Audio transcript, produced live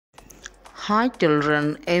Hi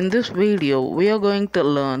children, in this video we are going to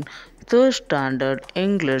learn 3rd Standard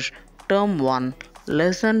English Term 1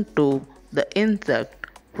 Lesson 2 The Insect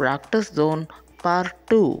Practice Zone Part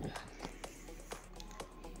 2.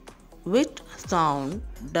 Which sound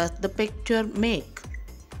does the picture make?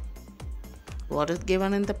 What is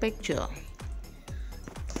given in the picture?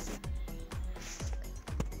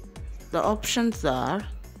 The options are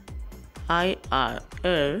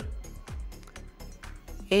IR,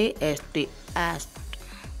 AST, ast,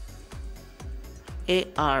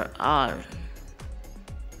 ARR.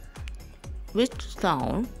 Which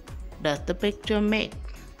sound does the picture make?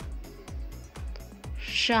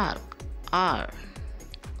 Shark, R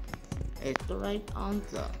is the right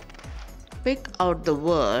answer. Pick out the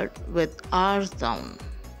word with R sound.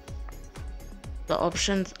 The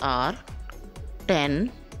options are 10,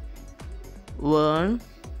 worm,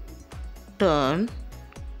 turn,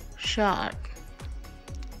 shark.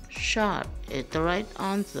 Shark is the right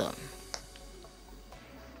answer.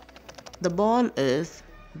 The ball is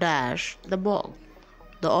dash the box.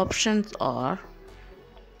 The options are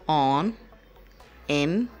on,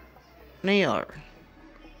 in, near.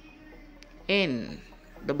 In.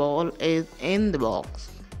 The ball is in the box.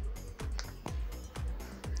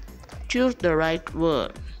 Choose the right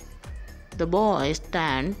word. The boy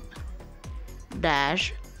stands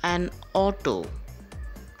dash an auto.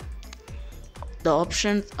 The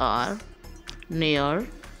options are near,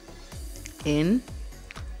 in,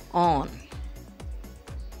 on.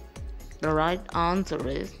 The right answer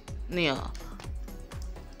is near.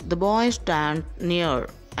 The boy stands near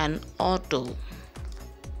an auto.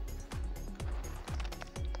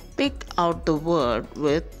 Pick out the word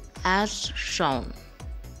with as shown.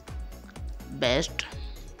 Best,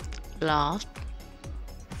 last,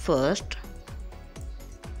 first,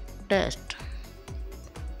 test.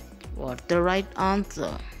 What's the right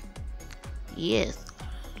answer? Yes,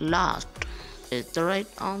 last is the right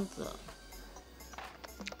answer.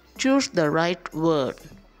 Choose the right word.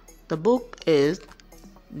 The book is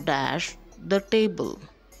dash the table.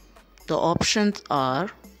 The options are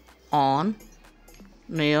on,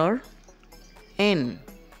 near, in.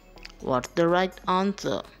 What's the right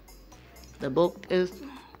answer? The book is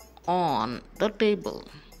on the table.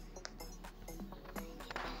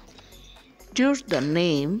 Choose the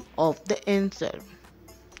name of the insect.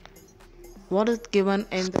 What is given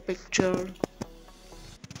in the picture?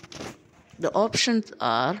 The options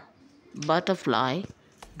are butterfly,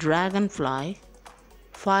 dragonfly,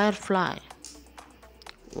 firefly.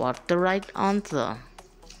 What's the right answer?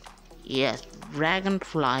 Yes,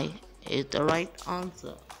 dragonfly is the right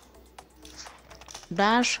answer.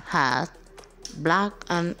 Dash has black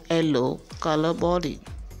and yellow color body.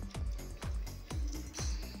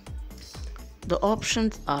 The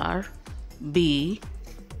options are bee,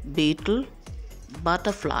 beetle,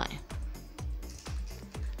 butterfly.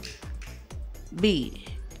 B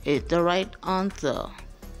is the right answer.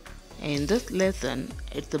 In this lesson,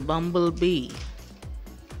 it's a bumblebee.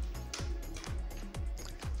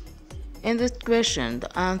 In this question,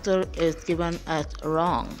 the answer is given as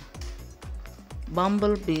wrong.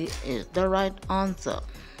 Bumblebee is the right answer.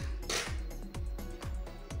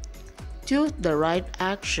 Choose the right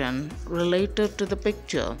action related to the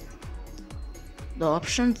picture. The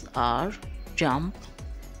options are jump,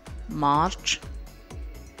 march,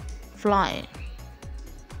 fly.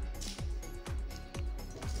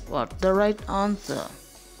 What's the right answer?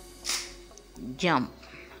 Jump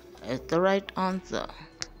is the right answer.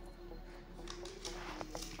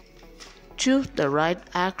 Choose the right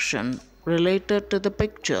action related to the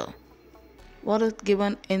picture. What is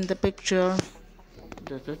given in the picture?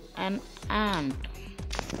 This is an ant.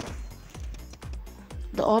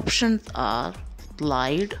 The options are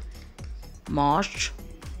slide, march,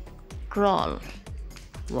 crawl.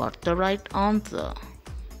 What's the right answer?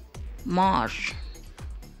 March.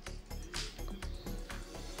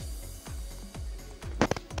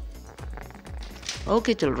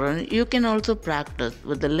 Okay children, you can also practice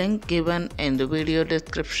with the link given in the video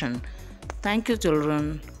description. Thank you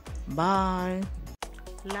children. Bye.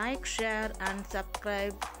 Like, share and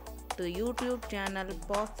subscribe to YouTube channel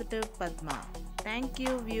Positive Padma. Thank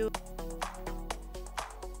you viewers.